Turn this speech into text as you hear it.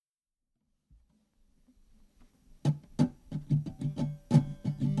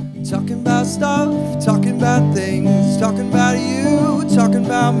Talking about stuff, talking about things, talking about you, talking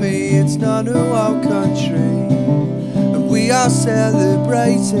about me. It's not a wild country, and we are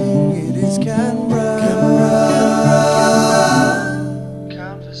celebrating. It is Canberra.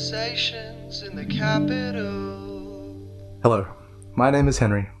 Conversations in the capital. Hello, my name is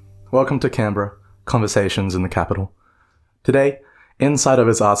Henry. Welcome to Canberra, Conversations in the Capital. Today, inside of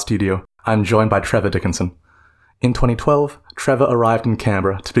his art studio, I'm joined by Trevor Dickinson. In 2012, Trevor arrived in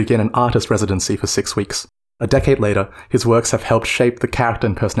Canberra to begin an artist residency for 6 weeks. A decade later, his works have helped shape the character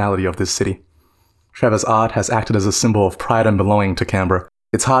and personality of this city. Trevor's art has acted as a symbol of pride and belonging to Canberra.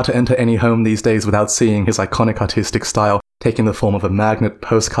 It's hard to enter any home these days without seeing his iconic artistic style taking the form of a magnet,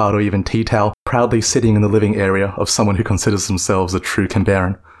 postcard, or even tea towel, proudly sitting in the living area of someone who considers themselves a true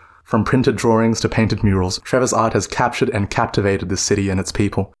Canberran. From printed drawings to painted murals, Trevor's art has captured and captivated this city and its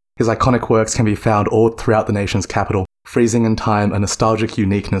people. His iconic works can be found all throughout the nation's capital, freezing in time a nostalgic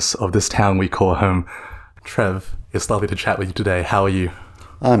uniqueness of this town we call home. Trev, it's lovely to chat with you today. How are you?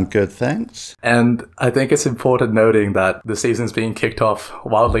 I'm good, thanks. And I think it's important noting that the season's being kicked off,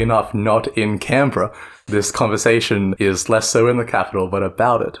 wildly enough, not in Canberra. This conversation is less so in the capital, but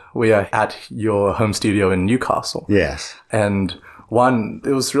about it. We are at your home studio in Newcastle. Yes. And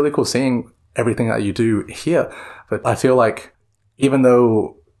it was really cool seeing everything that you do here. But I feel like even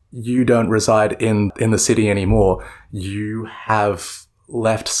though you don't reside in the city anymore, you have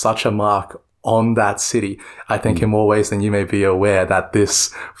left such a mark on that city, I think in more ways than you may be aware, that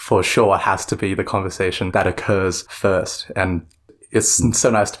this for sure has to be the conversation that occurs first. And it's so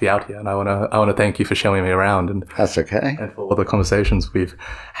nice to be out here, and I want to thank you for showing me around. And that's okay. And for all the conversations we've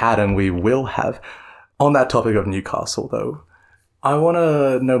had and we will have. On that topic of Newcastle, though, I want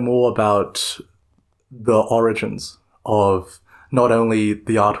to know more about the origins of not only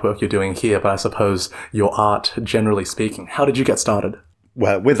the artwork you're doing here, but I suppose your art, generally speaking. How did you get started?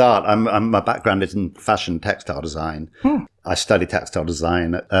 Well, with art, my background is in fashion textile design. I studied textile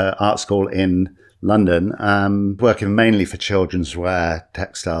design at art school in London, working mainly for children's wear,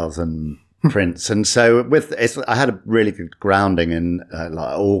 textiles and prints. And so I had a really good grounding in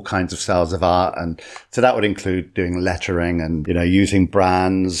like all kinds of styles of art. And so that would include doing lettering and, using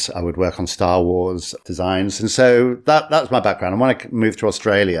brands. I would work on Star Wars designs. And so that was my background. And when I moved to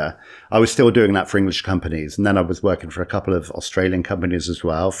Australia, I was still doing that for English companies. And then I was working for a couple of Australian companies as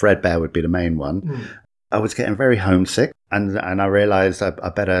well. Fredbear would be the main one. I was getting very homesick, and I realized I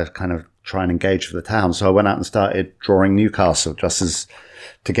better kind of try and engage with the town. So I went out and started drawing Newcastle just as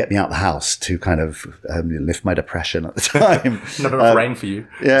to get me out the house, to kind of lift my depression at the time. Not enough rain for you.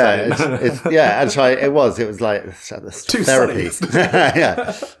 Yeah, and so it was like too therapy.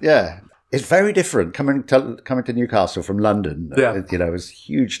 yeah. It's very different coming to Newcastle from London. Yeah. It was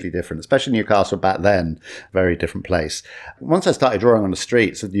hugely different, especially Newcastle back then, very different place. Once I started drawing on the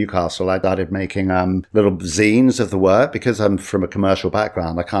streets of Newcastle, I started making little zines of the work. Because I'm from a commercial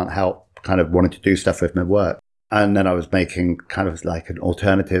background, I can't help kind of wanting to do stuff with my work. And then I was making kind of like an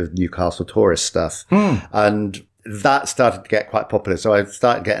alternative Newcastle tourist stuff. And that started to get quite popular. So I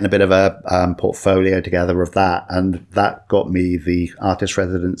started getting a bit of a portfolio together of that. And that got me the artist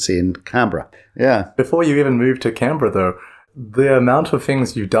residency in Canberra. Yeah. Before you even moved to Canberra, though, the amount of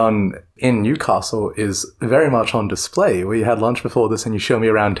things you've done in Newcastle is very much on display. We had lunch before this and you showed me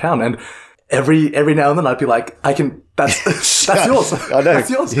around town. And every now and then I'd be like, that's yours. I know. That's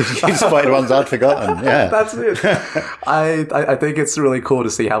yours. You spotted ones I'd forgotten. Yeah. That's it. I think it's really cool to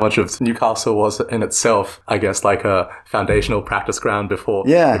see how much of Newcastle was in itself, I guess, like a foundational practice ground before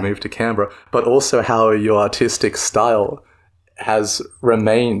we moved to Canberra, but also how your artistic style has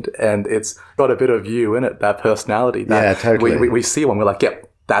remained, and it's got a bit of you in it, that personality. That totally. We see one, we're like, yep.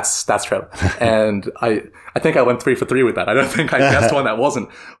 That's Trevor. And I think I went 3 for 3 with that. I don't think I guessed one that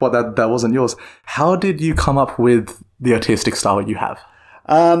wasn't yours. How did you come up with the artistic style you have?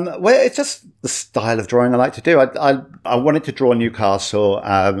 Well, it's just the style of drawing I like to do. I wanted to draw Newcastle,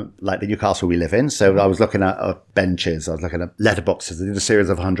 like the Newcastle we live in. So I was looking at benches. I was looking at letterboxes. I did a series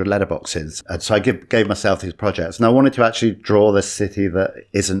of 100 letterboxes. And so I gave myself these projects. And I wanted to actually draw this city that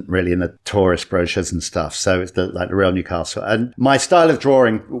isn't really in the tourist brochures and stuff. So it's like the real Newcastle. And my style of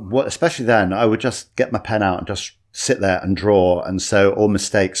drawing, especially then, I would just get my pen out and just sit there and draw. And so all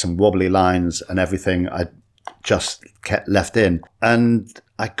mistakes and wobbly lines and everything, I just kept left in. And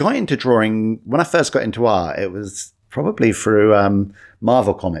I got into drawing, when I first got into art, it was probably through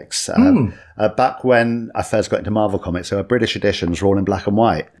Marvel Comics. Back when I first got into Marvel Comics, so British editions were all in black and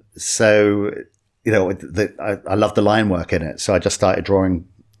white. So, I love the line work in it. So I just started drawing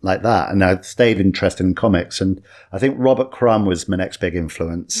like that. And I stayed interested in comics. And I think Robert Crumb was my next big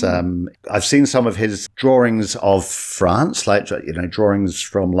influence. I've seen some of his drawings of France, like, drawings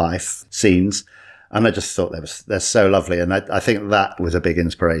from life, scenes. And I just thought they're so lovely. And I think that was a big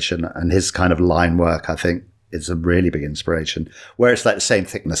inspiration. And his kind of line work, I think, is a really big inspiration, where it's like the same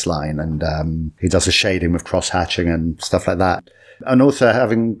thickness line. And he does the shading with cross-hatching and stuff like that. And also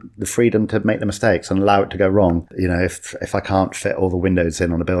having the freedom to make the mistakes and allow it to go wrong. If I can't fit all the windows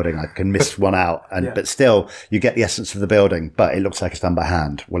in on a building, I can miss one out. But still, you get the essence of the building, but it looks like it's done by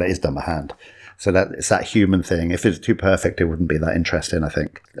hand. Well, it is done by hand. So that it's that human thing. If it's too perfect, it wouldn't be that interesting, I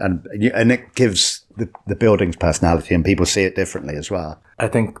think. And it gives the building's personality, and people see it differently as well. I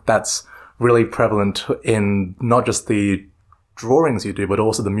think that's really prevalent in not just the drawings you do, but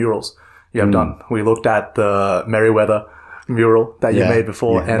also the murals you have done. We looked at the Merriweather mural that you made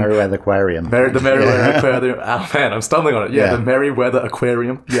before, and Merriweather Aquarium. The Merriweather Aquarium. Oh man, I'm stumbling on it. The Merriweather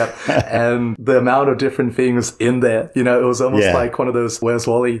Aquarium. Yeah, and the amount of different things in there. It was almost like one of those Where's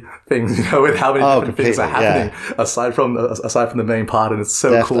Wally things. With how many different things are happening aside from the main part, and it's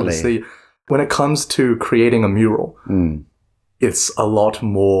so cool to see. When it comes to creating a mural, it's a lot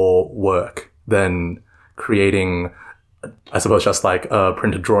more work than creating, I suppose, just like a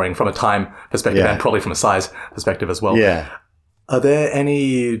printed drawing from a time perspective and probably from a size perspective as well. Yeah. Are there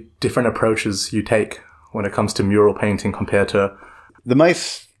any different approaches you take when it comes to mural painting compared to... The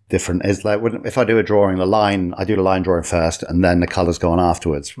most different is like if I do a drawing, I do the line drawing first and then the colours go on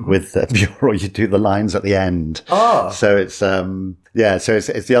afterwards. With the mural, you do the lines at the end. So it's, so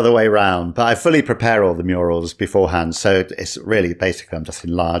it's the other way around. But I fully prepare all the murals beforehand. So it's really basically I'm just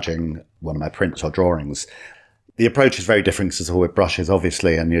enlarging one of my prints or drawings. The approach is very different because it's all with brushes,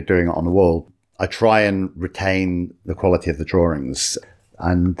 obviously, and you're doing it on the wall. I try and retain the quality of the drawings.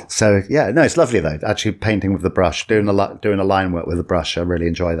 And so, it's lovely, though, actually painting with the brush, doing a line work with the brush. I really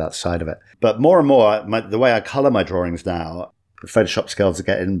enjoy that side of it. But more and more, the way I colour my drawings now, the Photoshop skills are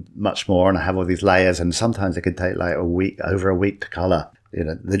getting much more, and I have all these layers, and sometimes it can take like over a week to colour.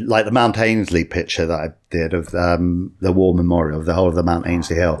 Like the Mount Ainslie picture that I did of the War Memorial, the whole of the Mount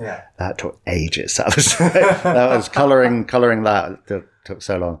Ainslie Hill. Yeah. That took ages. That was colouring that took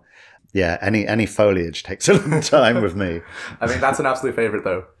so long. Yeah, any foliage takes a long time with me. I mean, that's an absolute favourite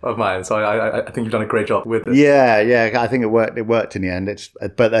though of mine. So I think you've done a great job with it. Yeah. I think it worked. It worked in the end.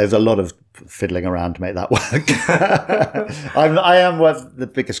 But there's a lot of fiddling around to make that work. I am the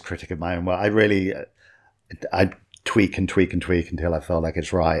biggest critic of my own work. I tweak until I feel like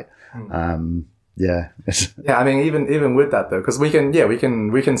it's right. Yeah. I mean, even with that though, because we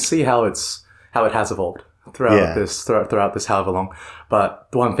can see how it has evolved throughout this however long. But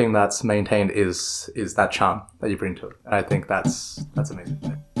the one thing that's maintained is that charm that you bring to it. And I think that's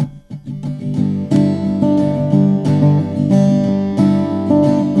amazing.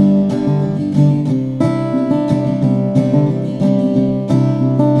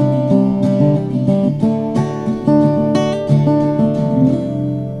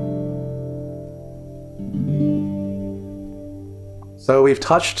 So we've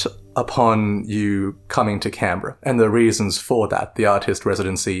touched upon you coming to Canberra and the reasons for that, the artist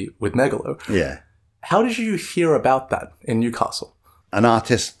residency with Megalo. Yeah. How did you hear about that in Newcastle? An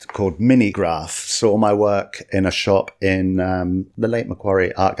artist called Minigraph saw my work in a shop in the Lake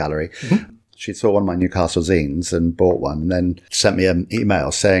Macquarie Art Gallery. Mm-hmm. She saw one of my Newcastle zines and bought one, and then sent me an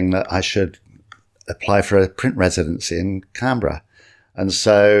email saying that I should apply for a print residency in Canberra. And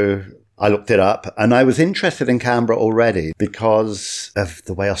so I looked it up, and I was interested in Canberra already because of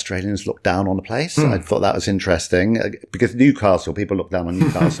the way Australians look down on the place. I thought that was interesting because Newcastle, people look down on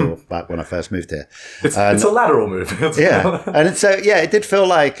Newcastle back when I first moved here. It's a lateral move. And so, it did feel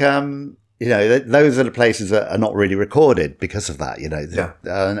like, those are the places that are not really recorded because of that,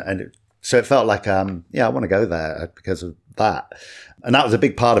 so it felt like, I want to go there because of that. And that was a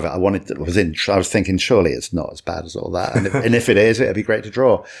big part of it. I was thinking, surely it's not as bad as all that. And if it is, it'd be great to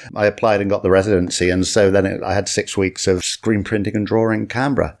draw. I applied and got the residency. And so then I had 6 weeks of screen printing and drawing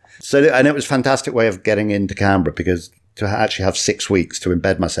Canberra. And it was a fantastic way of getting into Canberra because to actually have 6 weeks to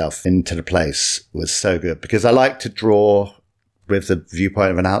embed myself into the place was so good because I like to draw with the viewpoint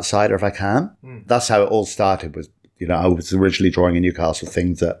of an outsider if I can. That's how it all started was, I was originally drawing in Newcastle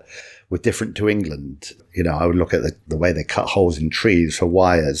things that were different to England. I would look at the way they cut holes in trees for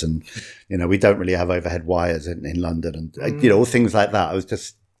wires, and we don't really have overhead wires in London, and all things like that. I was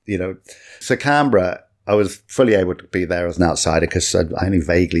just so Canberra, I was fully able to be there as an outsider because I only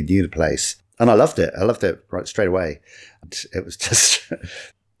vaguely knew the place, and I loved it right straight away. It was just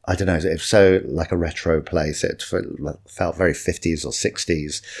I don't know, it's so like a retro place. It felt very 50s or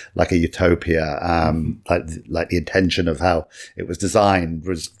 60s, like a utopia. Like the intention of how it was designed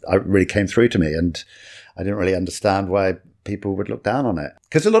really came through to me, and I didn't really understand why people would look down on it.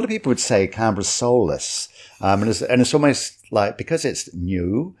 Because a lot of people would say Canberra's soulless, and it's almost like, because it's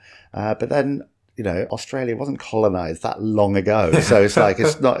new, but then, you know, Australia wasn't colonized that long ago. So it's like,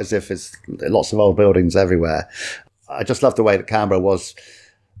 it's not as if it's lots of old buildings everywhere. I just love the way that Canberra was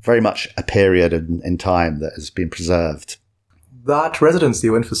very much a period in time that has been preserved. That residency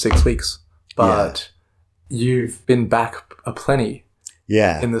went for 6 weeks, but you've been back aplenty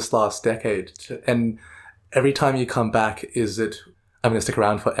in this last decade. And every time you come back, is it, I'm going to stick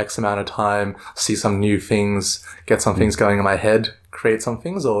around for X amount of time, see some new things, get some things going in my head, create some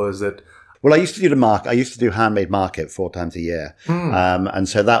things, or is it... Well, I used to do Handmade Market 4 times a year. And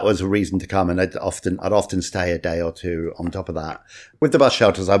so that was a reason to come. And I'd often stay a day or two on top of that. With the bus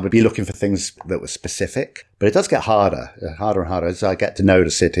shelters, I would be looking for things that were specific, but it does get harder and harder as I get to know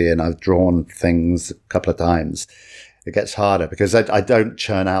the city, and I've drawn things a couple of times. It gets harder because I don't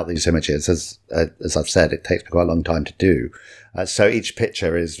churn out these images. As I've said, it takes me quite a long time to do. So each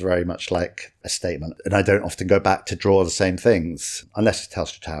picture is very much like a statement. And I don't often go back to draw the same things, unless it's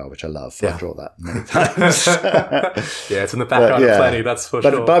Telstra Tower, which I love. I draw that many times. Yeah, it's in the background of plenty, that's for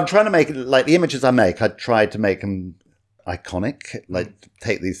sure. But I'm trying to make, like, the images I make, I try to make them iconic. Like,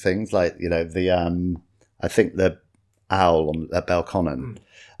 take these things, like, you know, I think the owl at Belconnen.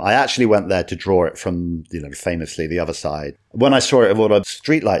 I actually went there to draw it from, you know, famously the other side. When I saw it with all the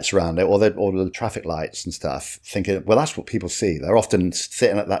street lights around it, or the traffic lights and stuff, thinking, well, that's what people see. They're often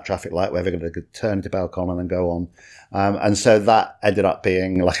sitting at that traffic light where they're going to turn into Belconnen and go on. And so that ended up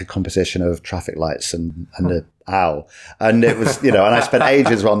being like a composition of traffic lights and the owl. And it was, you know, and I spent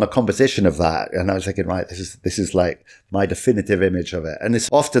ages on the composition of that. And I was thinking, right, this is like my definitive image of it. And it's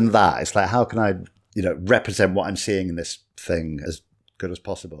often that. It's like, how can I, you know, represent what I'm seeing in this thing as good as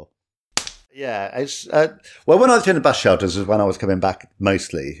possible? Yeah, it's well, when I was doing the bus shelters was when I was coming back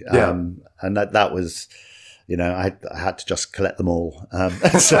mostly, and that was, you know, I had to just collect them all.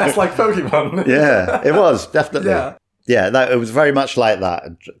 So it's like Pokemon. Yeah, it was definitely. Yeah, it was very much like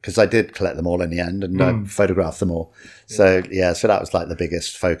that, because I did collect them all in the end, and I photographed them all. So so that was like the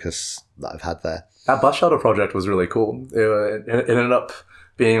biggest focus that I've had there. That bus shelter project was really cool. It ended up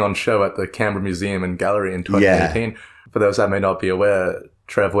being on show at the Canberra Museum and Gallery in 2018. For those that may not be aware,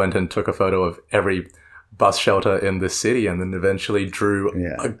 Trev went and took a photo of every bus shelter in the city, and then eventually drew...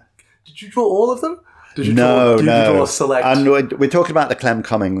 Did you draw all of them? Did you draw a select? And we're talking about the Clem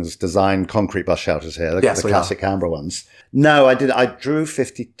Cummings designed concrete bus shelters here, the classic Canberra ones. No, I did. I drew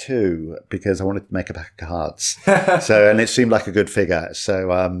 52 because I wanted to make a pack of cards. And it seemed like a good figure.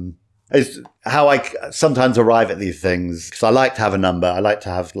 So it's how I sometimes arrive at these things, because I like to have a number. I like to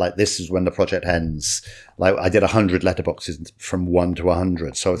have, like, this is when the project ends. Like, I did 100 letterboxes from 1 to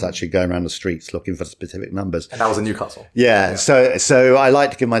 100. So I was actually going around the streets looking for specific numbers. And that was in Newcastle. Yeah. So I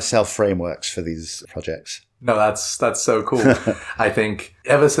like to give myself frameworks for these projects. No, that's so cool. I think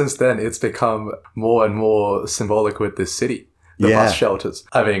ever since then, it's become more and more symbolic with this city, the bus shelters.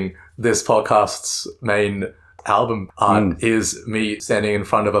 I mean, this podcast's main album art is me standing in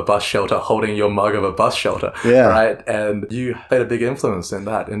front of a bus shelter holding your mug of a bus shelter, right? And you played a big influence in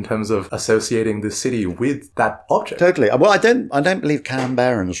that, in terms of associating the city with that object. Totally. Well, I don't believe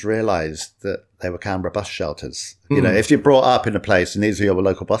Canberrans realised that they were Canberra bus shelters. You know, if you're brought up in a place and these are your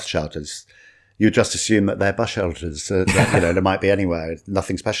local bus shelters, you just assume that they're bus shelters. That, you know, there might be anywhere,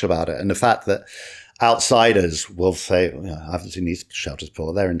 nothing special about it. And the fact that outsiders will say, I haven't seen these shelters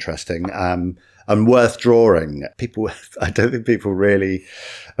before, they're interesting, and worth drawing. I don't think people really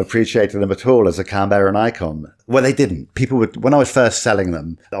appreciated them at all as a Canberran icon. Well, they didn't. When I was first selling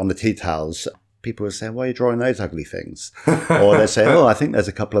them on the tea towels, people would say, why are you drawing those ugly things? Or they'd say, I think there's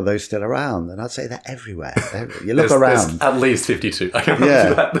a couple of those still around. And I'd say, they're everywhere. You look around. There's at least 52. I can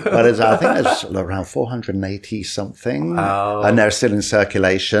remember that. But I think there's around 480 something. And they're still in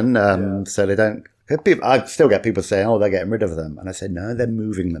circulation. So they don't... I still get people saying, they're getting rid of them. And I say, no, they're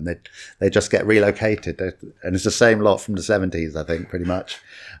moving them. They just get relocated. And it's the same lot from the 70s, I think, pretty much.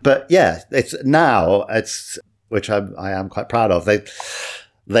 But yeah, which I am quite proud of.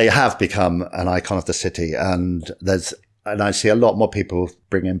 They have become an icon of the city. And I see a lot more people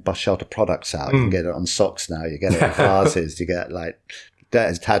bringing bus shelter products out. You can get it on socks now. You get it in vases. You get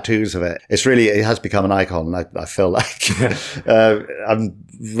there's tattoos of it. It has become an icon. I feel like I'm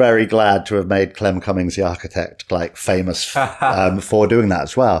very glad to have made Clem Cummings, the architect, famous for doing that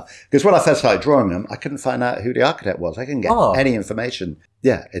as well. Because when I first started drawing them, I couldn't find out who the architect was. I couldn't get any information.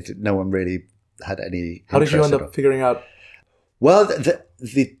 Yeah, no one really had any. How did you end up figuring out? Well,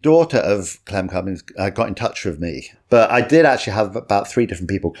 the daughter of Clem Cummings got in touch with me, but I did actually have about 3 different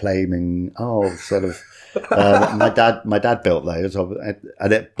people claiming, my dad built those,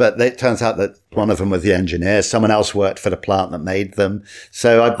 but it turns out that one of them was the engineer. Someone else worked for the plant that made them.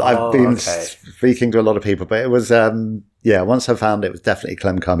 So I've been speaking to a lot of people, but it was, once I found it was definitely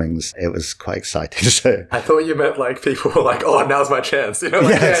Clem Cummings, it was quite exciting. So I thought you meant like people were like, oh, now's my chance. Yes.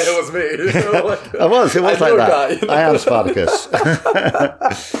 Yeah, it was me. It was like that. I am Spartacus.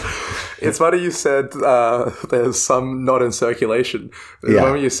 It's funny you said there's some not in circulation. The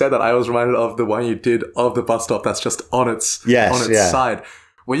moment you said that, I was reminded of the one you did of the bus stop that's just on its side.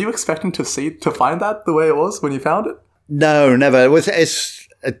 Were you expecting to find that the way it was when you found it? No, never.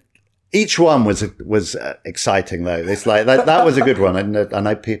 Each one was exciting though. It's like that was a good one, and I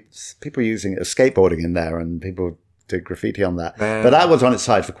know people using skateboarding in there, and people did graffiti on that. Man. But that was on its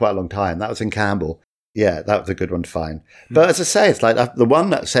side for quite a long time. That was in Campbell. Yeah, that was a good one to find. But as I say, it's like the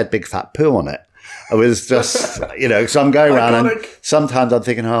one that said "Big Fat Poo" on it. I was just, so I'm going around and sometimes I'm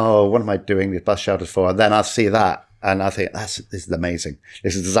thinking, oh, what am I doing these bus shelters for? And then I see that and I think this is amazing.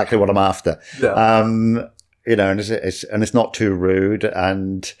 This is exactly what I'm after. Yeah. And it's not too rude,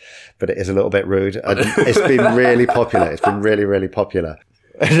 but it is a little bit rude. And it's been really popular. It's been really, really popular.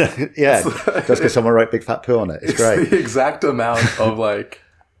 Yeah, just because someone wrote "Big Fat Poo" on it. It's great. The exact amount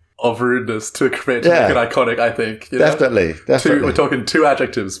of rudeness to create make it iconic, I think. Definitely. We're talking 2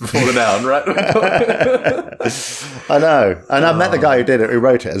 adjectives before the noun, right? I know. And I met the guy who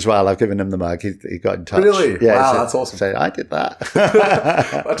wrote it as well. I've given him the mug. He got in touch. Really? Yeah, wow, that's awesome. So I did that.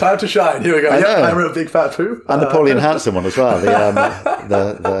 Time to shine. Here we go. I wrote "Big Fat Poo." And the Pauline Hanson one as well.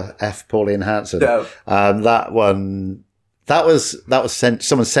 The F. Pauline Hanson. Yeah. That one... That was sent.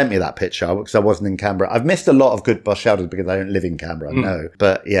 Someone sent me that picture because I wasn't in Canberra. I've missed a lot of good bus shelters because I don't live in Canberra. No,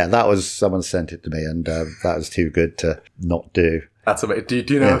 but yeah, someone sent it to me, and that was too good to not do. That's amazing.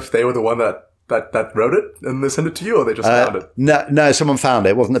 Do you know if they were the one that wrote it and they sent it to you, or they just found it? No, someone found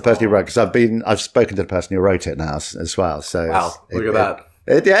it. It wasn't the person who wrote it, because I've spoken to the person who wrote it now as well. So wow, look at that.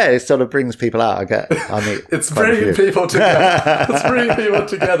 It sort of brings people out. It's bringing people together. It's bringing people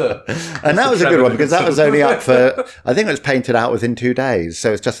together. And that was a good one because that was only up for, I think it was painted out within 2 days.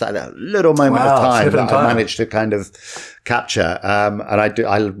 So it's just that little moment of time that I managed to kind of capture. And I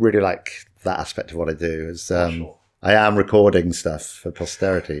really like that aspect of what I do. I am recording stuff for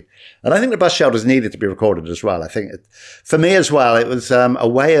posterity. And I think the bus shelters needed to be recorded as well. I think for me as well, it was a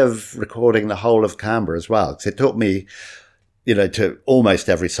way of recording the whole of Canberra as well. Because it took me, to almost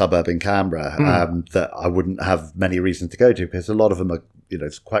every suburb in Canberra that I wouldn't have many reasons to go to, because a lot of them are,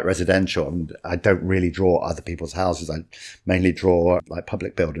 it's quite residential, and I don't really draw other people's houses. I mainly draw like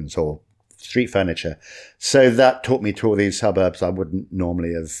public buildings or street furniture. So that took me to all these suburbs I wouldn't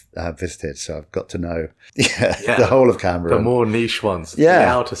normally have visited. So I've got to know the whole of Canberra. The more niche ones, the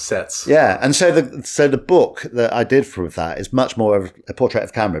outer sets. Yeah, and so the book that I did with that is much more of a portrait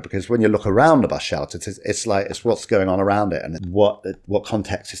of Canberra, because when you look around the bus shelter, it's what's going on around it and what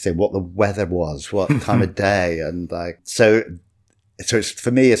context it's in, what the weather was, what time of day, and so it's,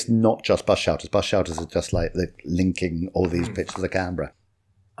 for me, it's not just bus shelters. Bus shelters are just like linking all these pictures of Canberra.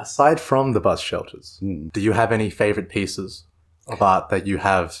 Aside from the bus shelters, do you have any favorite pieces of art that you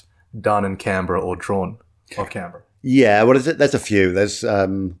have done in Canberra or drawn of Canberra? Yeah, there's a few. There's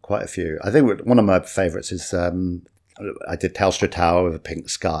quite a few. I think one of my favorites is I did Telstra Tower with a pink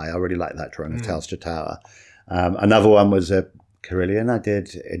sky. I really like that drawing of Telstra Tower. Another one was a Carillion I did.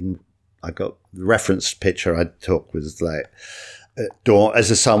 I got the reference picture I took was like dawn as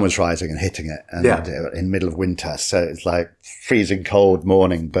the sun was rising and hitting it, and in the middle of winter, so it's like freezing cold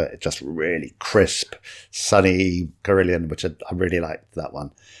morning, but just really crisp, sunny Carillion, which I really liked that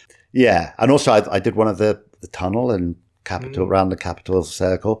one. Yeah, and also I did one of the tunnel and capital around the capital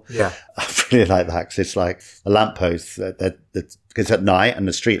circle. Yeah, I really like that because it's like a lamppost because at night and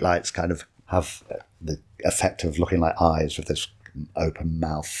the street lights kind of have the effect of looking like eyes with this open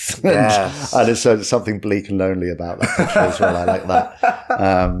mouth. Yes. and it's something bleak and lonely about that picture as well. I like that.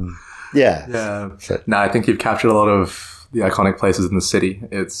 Yeah. So, no, I think you've captured a lot of the iconic places in the city.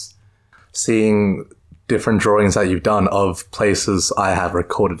 It's seeing different drawings that you've done of places I have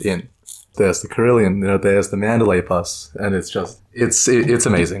recorded in. There's the Carillion, there's the Mandalay bus, and it's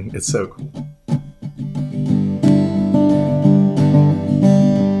amazing. It's so cool.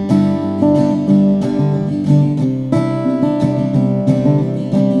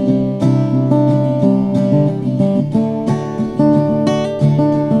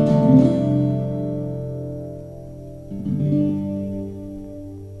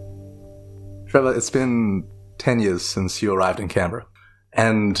 Trevor, it's been 10 years since you arrived in Canberra,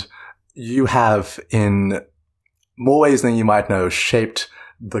 and you have, in more ways than you might know, shaped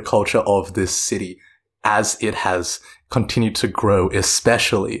the culture of this city as it has continued to grow,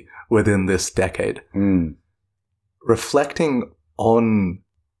 especially within this decade. Reflecting on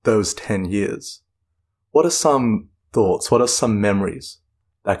those 10 years, what are some thoughts? What are some memories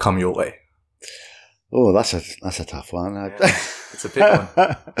that come your way? Oh, that's a tough one. It's a big one.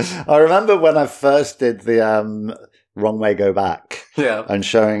 I remember when I first did the Wrong Way Go Back, and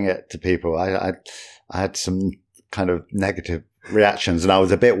showing it to people. I had some kind of negative reactions, and I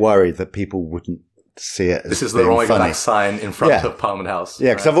was a bit worried that people wouldn't see it as this is the being Wrong Way Go funny. Back sign in front of Parliament House.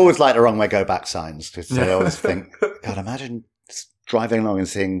 Yeah, because I've always liked the Wrong Way Go Back signs, because I always think, God, imagine driving along and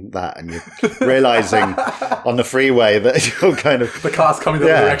seeing that, and you're realizing on the freeway that you're kind of the car's coming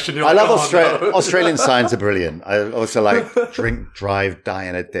the other direction. You're I like, love no. Australian signs are brilliant. I also like drink, drive, die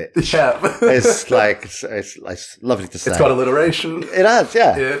in a ditch. Yeah, it's like it's lovely to say. It's got alliteration. It has,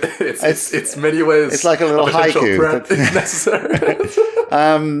 yeah. It's many ways. It's like a little haiku. Threat if necessary.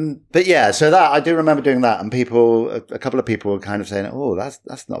 But yeah, so that I do remember doing that, and a couple of people were kind of saying, "Oh,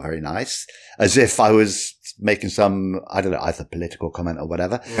 that's not very nice," as if I was making some, I don't know, either political comment or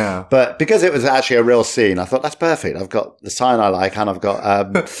whatever. Yeah. But because it was actually a real scene, I thought that's perfect. I've got the sign I like, and I've got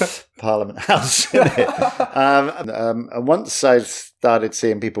Parliament House in it. And once I started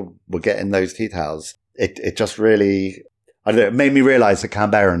seeing people were getting those tea towels, it just really, I don't know, it made me realise that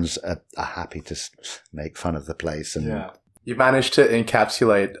Canberrans are happy to make fun of the place. And you managed to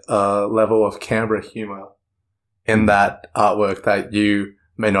encapsulate a level of Canberra humour in that artwork that you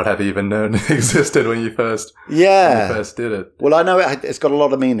may not have even known existed when you first did it. Well, I know it's got a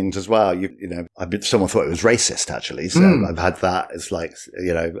lot of meanings as well. You know, someone thought it was racist actually, so I've had that. It's like,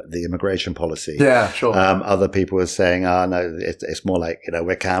 you know, the immigration policy. Yeah, sure. Other people were saying, "Oh no, it's more like, you know,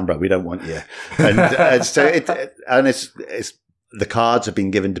 we're Canberra, we don't want you," and so it's the cards have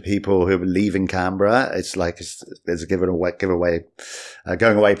been given to people who are leaving Canberra. It's like there's a going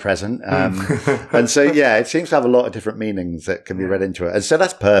away present. And so, it seems to have a lot of different meanings that can be read into it. And so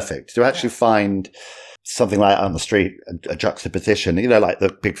that's perfect to actually find something like on the street, a juxtaposition, you know, like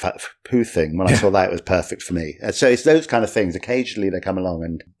the big fat poo thing. When I saw that, it was perfect for me. And so it's those kind of things. Occasionally they come along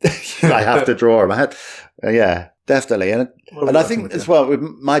and I have to draw them. Definitely. And I think as well,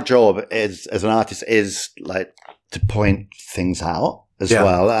 my job as an artist is like to point things out as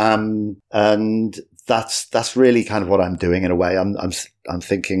well. And that's really kind of what I'm doing in a way. I'm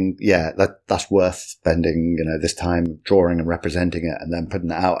thinking, that's worth spending, you know, this time drawing and representing it and then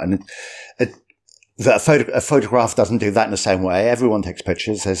putting it out. And a photograph doesn't do that in the same way. Everyone takes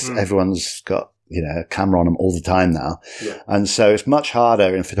pictures. Everyone's got, you know, a camera on them all the time now. Yeah. And so it's much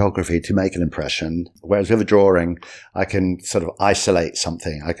harder in photography to make an impression. Whereas with a drawing, I can sort of isolate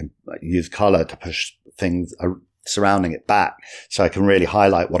something. I can use color to push things surrounding it back, so I can really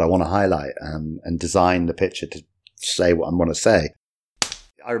highlight what I want to highlight, and design the picture to say what I want to say.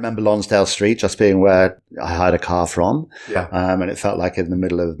 I remember Lonsdale Street just being where I hired a car from, and it felt like in the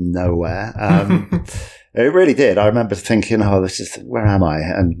middle of nowhere. It really did. I remember thinking, "Oh, where am I?"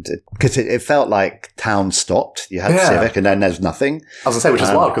 And because it felt like town stopped. You had Civic, and then there's nothing. I was going to say, which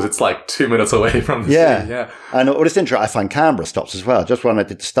is wild because it's like 2 minutes away from the city. Yeah. And what is interesting, I find Canberra stops as well. Just when I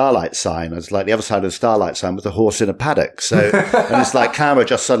did the Starlight sign, I was like, the other side of the Starlight sign was a horse in a paddock. So, and it's like Canberra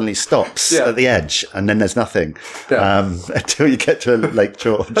just suddenly stops at the edge, and then there's nothing until you get to Lake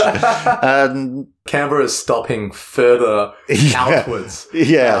George. Canberra is stopping further outwards.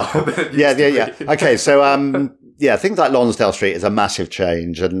 Yeah. Okay, so things like Lonsdale Street is a massive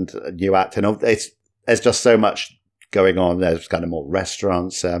change, and new acting. There's just so much going on. There's kind of more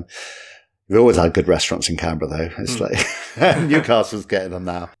restaurants. We've always had good restaurants in Canberra, though. It's like Newcastle's getting them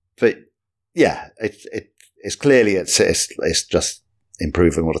now. But it's clearly it's just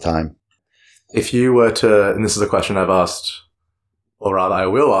improving all the time. If you were to, and this is a question I've asked, or rather I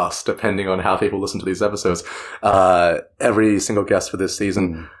will ask, depending on how people listen to these episodes, every single guest for this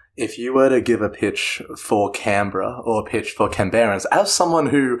season, if you were to give a pitch for Canberra or a pitch for Canberrans, as someone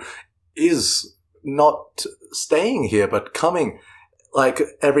who is not staying here but coming like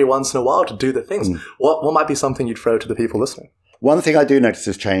every once in a while to do the things, what might be something you'd throw to the people listening? One thing I do notice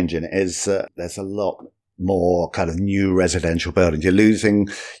is changing is there's a lot more kind of new residential buildings.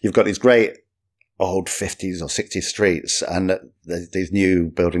 You've got these great old 50s or 60s streets, and these new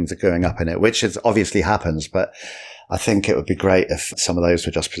buildings are going up in it, which obviously happens, but I think it would be great if some of those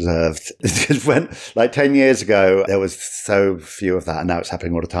were just preserved. When, like 10 years ago, there was so few of that, and now it's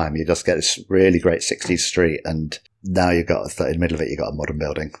happening all the time. You just get this really great 60s street, and now you've got, in the middle of it, you've got a modern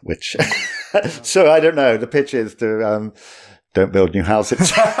building, which, so I don't know. The pitch is to don't build new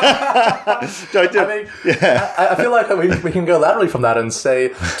houses. I feel like we can go laterally from that and say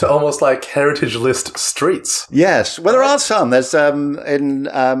to almost like heritage list streets. Yes, well, there are some. There's in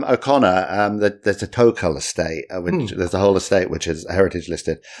O'Connor, there's a Tokel estate, which there's a whole estate which is heritage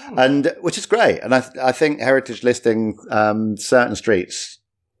listed, and which is great. And I think heritage listing certain streets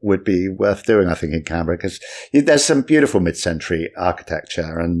would be worth doing. I think in Canberra because there's some beautiful mid-century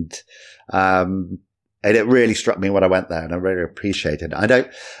architecture, and it really struck me when I went there, and I really appreciated it. I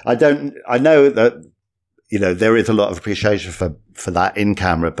know that, there is a lot of appreciation for that in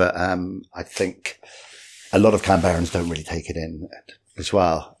Canberra, but I think a lot of Canberrans don't really take it in as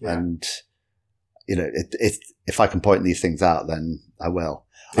well. Yeah. And, if I can point these things out, then I will.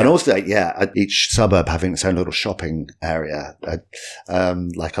 Yeah. And also, each suburb having its own little shopping area,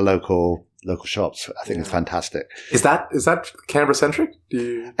 like a local shops, I think is fantastic. Is that Canberra centric?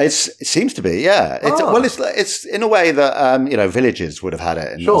 It seems to be, yeah. It's in a way that villages would have had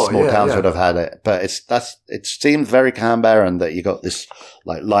it, and small towns would have had it. But it seems very Canberran that you got this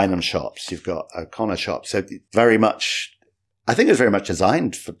like Lynham shops, you've got O'Connor shops. So very much, I think it's very much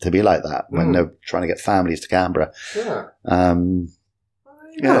designed to be like that when they're trying to get families to Canberra. Yeah.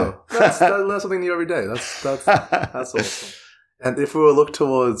 Yeah, I learn something new every day. That's awesome. And if we were to look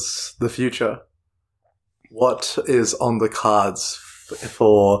towards the future, what is on the cards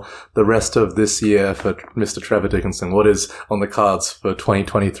for the rest of this year for Mr. Trevor Dickinson? What is on the cards for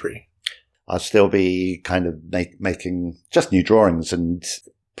 2023? I'll still be kind of making just new drawings and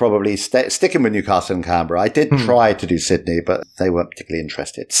probably sticking with Newcastle and Canberra. I did try to do Sydney, but they weren't particularly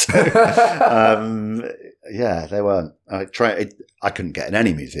interested. So, they weren't. I couldn't get in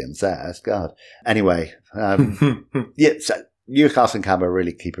any museums there. God. Anyway, so Newcastle and Canberra are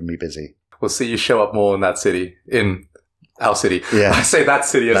really keeping me busy. We'll see you show up more in that city, in our city. Yeah. I say that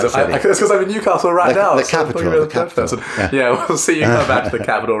city as it's because I'm in Newcastle right now. The capital. Yeah, we'll see you come back to the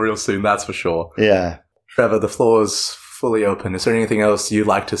capital real soon, that's for sure. Yeah. Trevor, the floor is fully open. Is there anything else you'd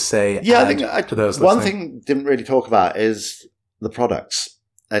like to say? Yeah, I think to those one thing didn't really talk about is the products.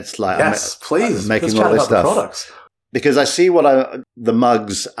 It's like please making all this stuff. Products. Because I see the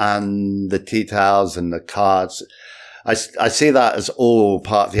mugs and the tea towels and the cards. I see that as all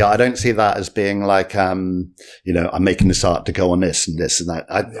part of the art. I don't see that as being like, I'm making this art to go on this and this and that.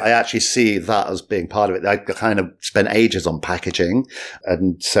 I actually see that as being part of it. I kind of spent ages on packaging.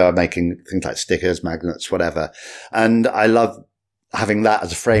 And so I'm making things like stickers, magnets, whatever. And I love having that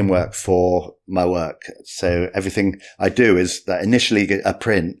as a framework for my work. So everything I do is that initially get a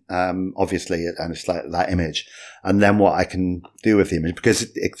print, obviously, and it's like that image. And then what I can do with the image, because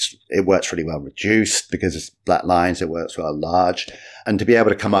it works really well reduced, because it's black lines, it works well large. And to be able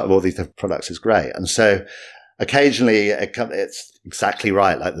to come up with all these different products is great. And so occasionally it's exactly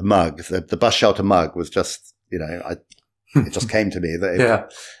right. Like the mug, the bus shelter mug was just, it just came to me that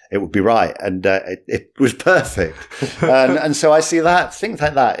it would be right. And it was perfect. and so I see things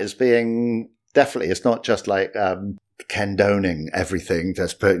like that as being definitely, it's not just like condoning everything,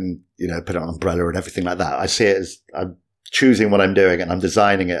 just putting an umbrella and everything like that. I see it as I'm choosing what I'm doing and I'm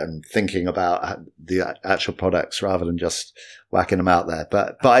designing it and thinking about the actual products rather than just whacking them out there.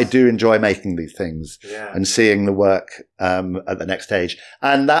 But I do enjoy making these things and seeing the work at the next stage.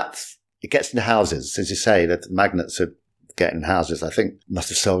 And it gets into houses, as you say, that magnets are getting houses. I think must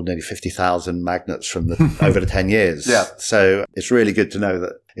have sold nearly 50,000 magnets from over the 10 years. Yeah. So it's really good to know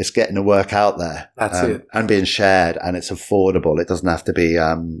that it's getting the work out there. That's it. And being shared, and it's affordable. It doesn't have to be,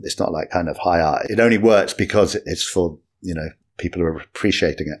 it's not like kind of high art. It only works because it's for, people who are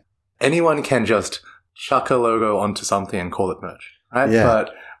appreciating it. Anyone can just chuck a logo onto something and call it merch, right? Yeah.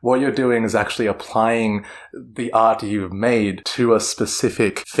 But what you're doing is actually applying the art you've made to a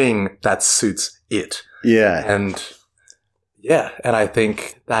specific thing that suits it. Yeah. And I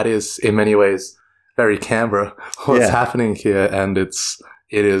think that is in many ways very Canberra, what's happening here, and it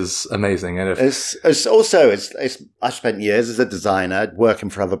is amazing. And I spent years as a designer working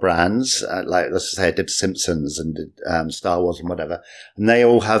for other brands, like let's say I did Simpsons and did Star Wars and whatever, and they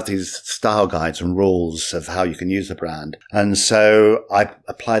all have these style guides and rules of how you can use a brand. And so I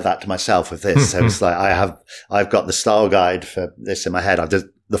apply that to myself with this. So it's like I've got the style guide for this in my head.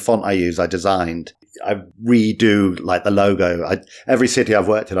 The font I use, I designed. I redo like the logo. Every city I've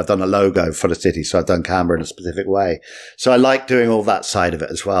worked in, I've done a logo for the city. So I've done Canberra in a specific way. So I like doing all that side of it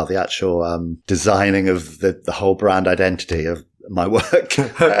as well. The actual designing of the whole brand identity of my work.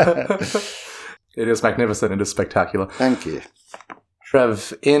 It is magnificent. It is spectacular. Thank you.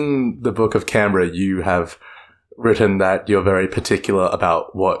 Trev, in the book of Canberra, you have written that you're very particular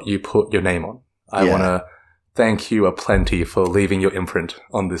about what you put your name on. I want to thank you aplenty for leaving your imprint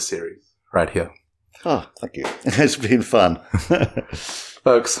on this series right here. Oh, thank you. It's been fun.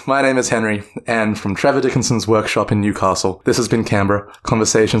 Folks, my name is Henry, and from Trevor Dickinson's workshop in Newcastle, this has been Canberra,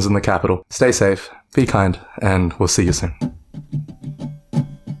 Conversations in the Capital. Stay safe, be kind, and we'll see you soon.